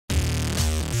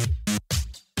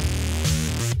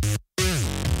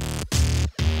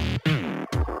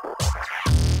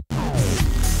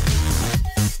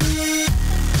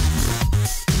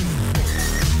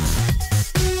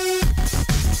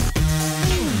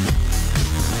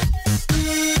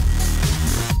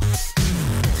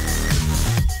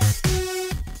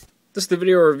This is the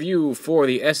video review for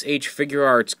the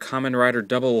SHFiguarts Kamen Rider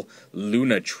Double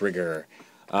LUNATRIGGER.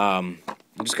 I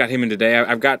just got him in today.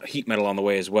 I've got Heat Metal on the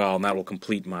way as well, and that will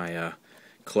complete my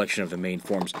collection of the main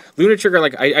forms. LUNATRIGGER,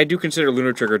 like I do consider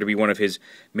LUNATRIGGER to be one of his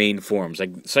main forms.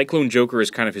 Like Cyclone Joker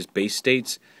is kind of his base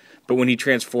states, but when he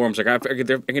transforms, like I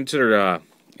consider,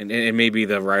 and maybe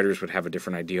the writers would have a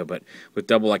different idea, but with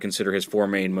Double, I consider his four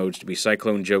main modes to be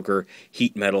Cyclone Joker,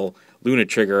 Heat Metal,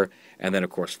 LUNATRIGGER, and then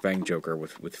of course Fang Joker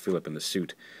with Philip in the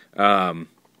suit. But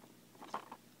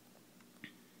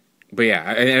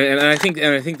yeah, and I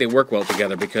think they work well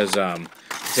together because I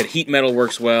said Heat Metal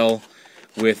works well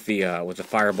with the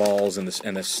fireballs and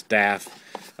the staff.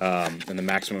 And the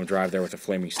maximum drive there with the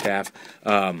flaming staff.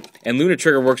 And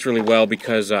LUNATRIGGER works really well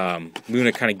because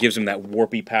Luna kind of gives him that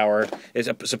warpy power.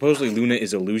 Supposedly Luna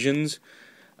is illusions,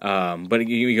 but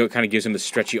it kind of gives him the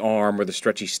stretchy arm or the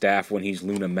stretchy staff when he's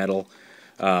Luna Metal.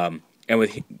 And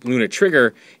with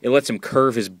LUNATRIGGER, it lets him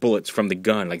curve his bullets from the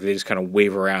gun, like they just kind of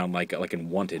wave around like in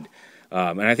Wanted.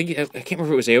 And I can't remember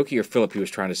if it was Aoki or Philip he was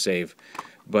trying to save.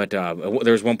 But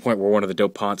there was one point where one of the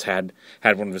Dopants had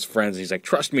one of his friends, and he's like,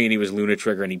 "Trust me," and he was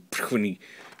LUNATRIGGER, and he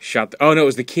shot. Oh no, it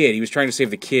was the kid. He was trying to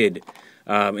save the kid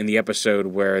in the episode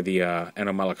where the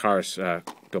Anomalakaris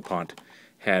Dopant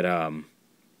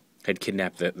had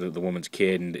kidnapped the woman's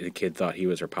kid, and the kid thought he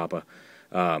was her papa.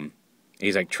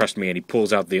 He's like, "Trust me," and he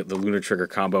pulls out the LUNATRIGGER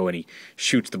combo, and he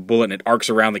shoots the bullet, and it arcs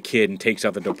around the kid and takes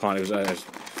out the Dopant.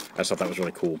 I thought that was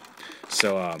really cool.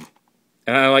 So.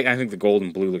 And I think the gold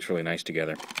and blue looks really nice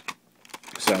together.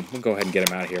 So we'll go ahead and get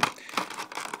him out of here.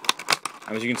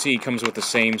 As you can see, he comes with the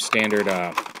same standard.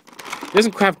 He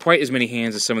doesn't have quite as many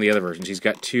hands as some of the other versions. He's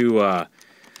got two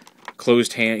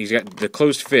closed hands. He's got the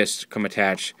closed fists come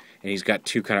attached, and he's got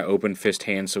two kind of open fist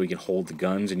hands so he can hold the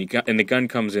guns. And the gun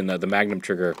comes in the Magnum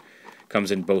trigger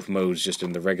comes in both modes, just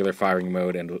in the regular firing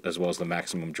mode and as well as the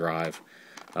maximum drive.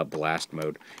 Blast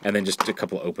mode, and then just a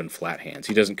couple of open flat hands.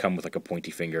 He doesn't come with like a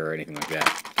pointy finger or anything like that.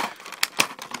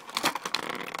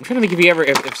 I'm trying to think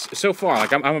if so far,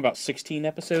 like I'm about 16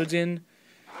 episodes in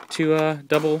to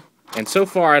Double, and so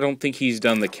far I don't think he's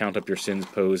done the Count Up Your Sins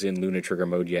pose in LUNATRIGGER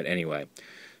mode yet anyway.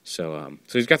 So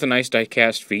he's got the nice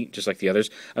die-cast feet, just like the others.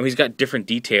 He's got different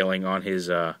detailing on his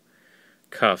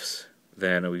cuffs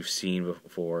than we've seen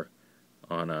before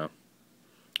on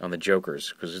the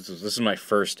Jokers, because this is my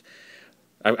first.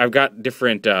 I've got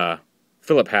different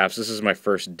Philip halves. This is my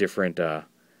first different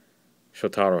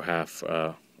Shotaro half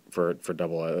for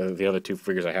Double. The other two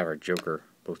figures I have are Joker,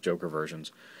 both Joker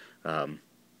versions.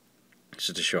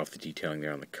 Just to show off the detailing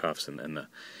there on the cuffs and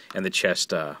the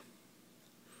chest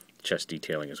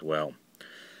detailing as well.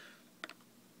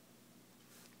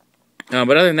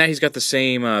 But other than that, he's got the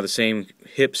same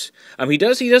hips. He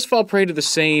does fall prey to the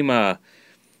same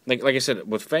like I said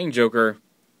with Fang Joker.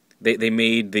 They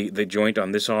made the joint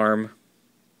on this arm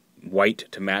white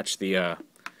to match the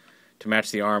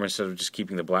arm instead of just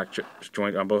keeping the black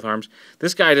joint on both arms.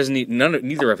 This guy doesn't need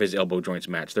neither of his elbow joints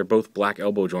match. They're both black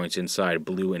elbow joints inside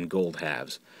blue and gold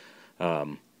halves.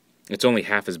 It's only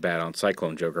half as bad on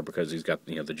Cyclone Joker because he's got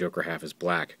the Joker half is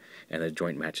black and the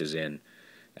joint matches in,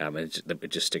 and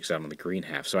it just sticks out on the green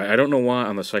half. So I don't know why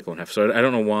on the Cyclone half. So I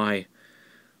don't know why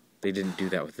they didn't do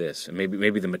that with this. And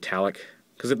maybe the metallic.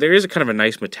 Because there is a kind of a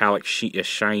nice metallic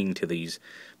shine to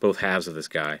both halves of this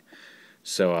guy.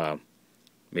 So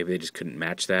maybe they just couldn't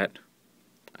match that.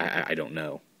 I don't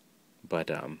know.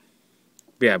 But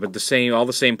yeah, but all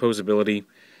the same posability,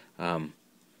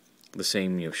 the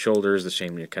same shoulders, the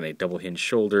same kind of double hinge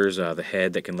shoulders, the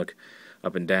head that can look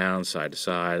up and down, side to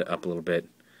side, up a little bit.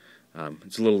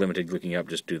 It's a little limited looking up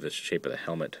just due to the shape of the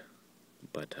helmet.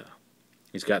 But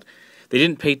they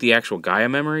didn't paint the actual Gaia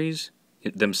memories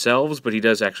themselves, but he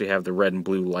does actually have the red and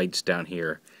blue lights down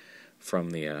here from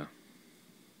the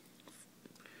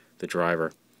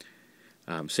driver.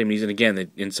 Same knees, and again, the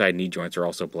inside knee joints are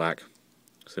also black,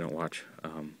 so they don't watch.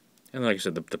 And like I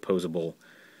said, the posable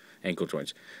ankle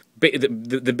joints.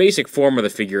 The basic form of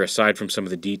the figure, aside from some of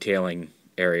the detailing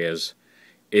areas,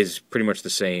 is pretty much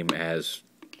the same as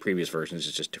previous versions.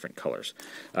 It's just different colors.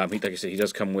 Like I said, he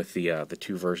does come with the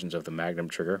two versions of the Magnum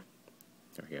trigger.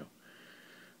 There we go.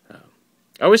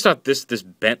 I always thought this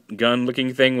bent gun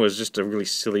looking thing was just a really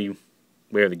silly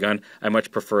way of the gun. I much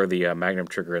prefer the Magnum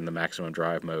trigger in the maximum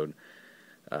drive mode.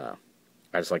 I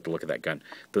just like to look at that gun.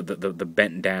 The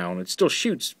bent down, it still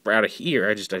shoots out of here.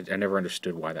 I never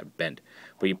understood why that bent.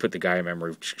 But you put the Gaia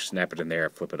memory, snap it in there,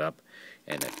 flip it up,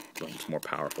 and it becomes more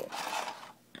powerful.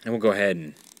 And we'll go ahead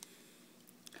and.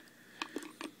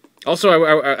 Also,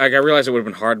 I realized it would have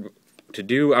been hard to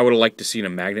do. I would have liked to seen a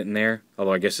magnet in there.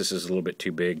 Although I guess this is a little bit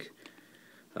too big.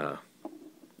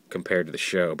 Compared to the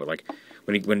show, but like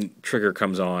when Trigger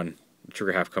comes on,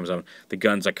 Trigger half comes on, the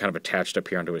gun's like kind of attached up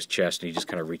here onto his chest, and he just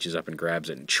kind of reaches up and grabs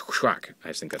it, and shwack. I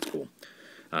just think that's cool.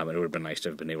 And it would have been nice to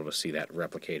have been able to see that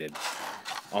replicated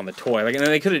on the toy. Like, and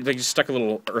they could have just stuck a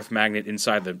little earth magnet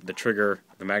inside the trigger,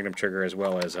 the Magnum trigger, as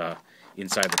well as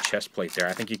inside the chest plate there.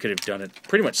 I think you could have done it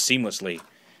pretty much seamlessly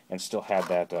and still had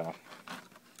that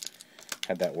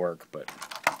work. But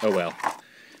oh well,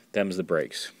 them's the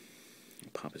breaks.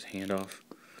 Pop his hand off.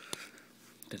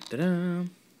 Da-da-da.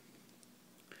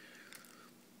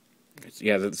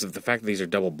 Yeah, the fact that these are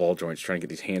double ball joints, trying to get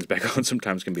these hands back on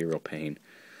sometimes can be a real pain.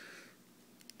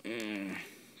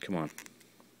 Come on.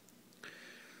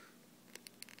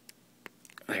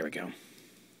 There we go.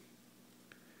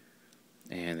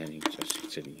 And then you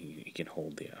can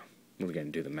hold the... we're going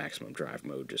to do the maximum drive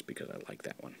mode just because I like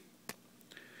that one.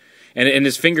 And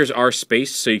his fingers are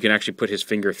spaced, so you can actually put his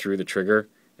finger through the trigger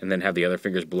and then have the other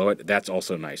fingers below it. That's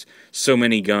also nice. So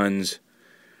many guns,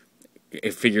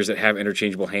 figures that have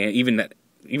interchangeable hands, even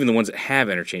the ones that have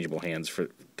interchangeable hands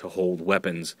to hold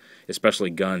weapons, especially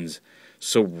guns,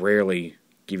 so rarely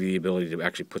give you the ability to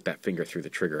actually put that finger through the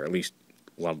trigger. At least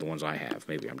a lot of the ones I have.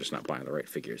 Maybe I'm just not buying the right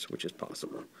figures, which is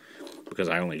possible, because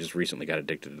I only just recently got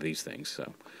addicted to these things,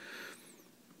 so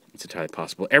it's entirely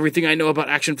possible. Everything I know about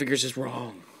action figures is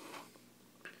wrong.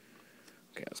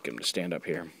 Okay, let's get him to stand up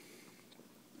here.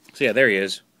 So yeah, there he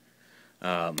is.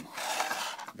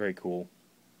 Very cool.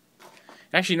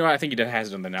 Actually, you know what? I think he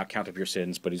has done the now count up your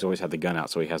sins, but he's always had the gun out,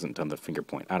 so he hasn't done the finger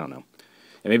point. I don't know.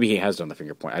 And maybe he has done the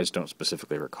finger point. I just don't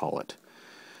specifically recall it.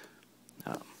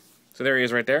 So there he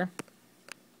is right there.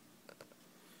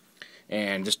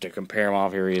 And just to compare him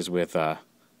off, here he is with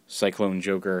Cyclone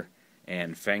Joker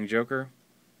and Fang Joker.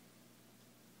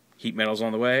 Heat Metal's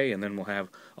on the way, and then we'll have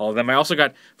all of them. I also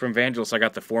got, from Vangelis, I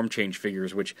got the form change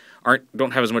figures, which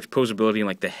don't have as much posability in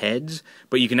like the heads,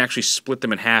 but you can actually split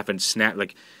them in half and snap.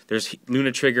 Like, there's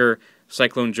LUNATRIGGER,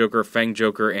 Cyclone Joker, Fang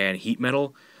Joker, and Heat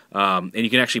Metal. And you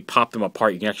can actually pop them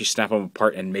apart. You can actually snap them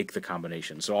apart and make the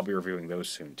combination. So I'll be reviewing those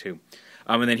soon, too.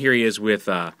 And then here he is with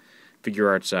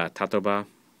SHFiguarts Tatoba,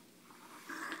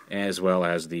 as well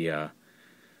as the...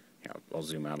 I'll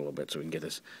zoom out a little bit so we can get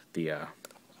this. The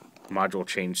module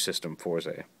change system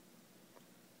Forza.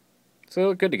 So they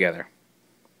look good together.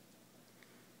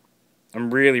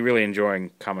 I'm really, really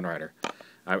enjoying Kamen Rider.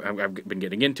 I've been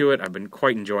getting into it. I've been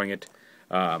quite enjoying it.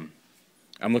 I'm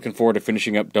looking forward to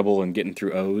finishing up Double and getting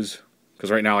through O's. Because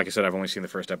right now, like I said, I've only seen the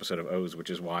first episode of O's, which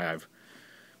is why I've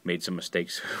made some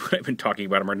mistakes when I've been talking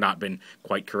about them or not been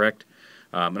quite correct.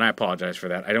 And I apologize for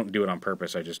that. I don't do it on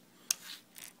purpose. I'm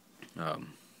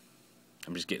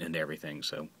just getting into everything,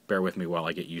 so bear with me while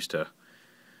I get used to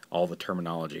all the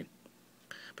terminology.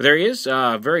 But there he is.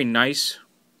 Very nice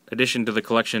addition to the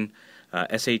collection.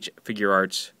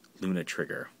 SHFiguarts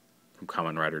LUNATRIGGER from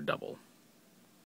Kamen Rider Double.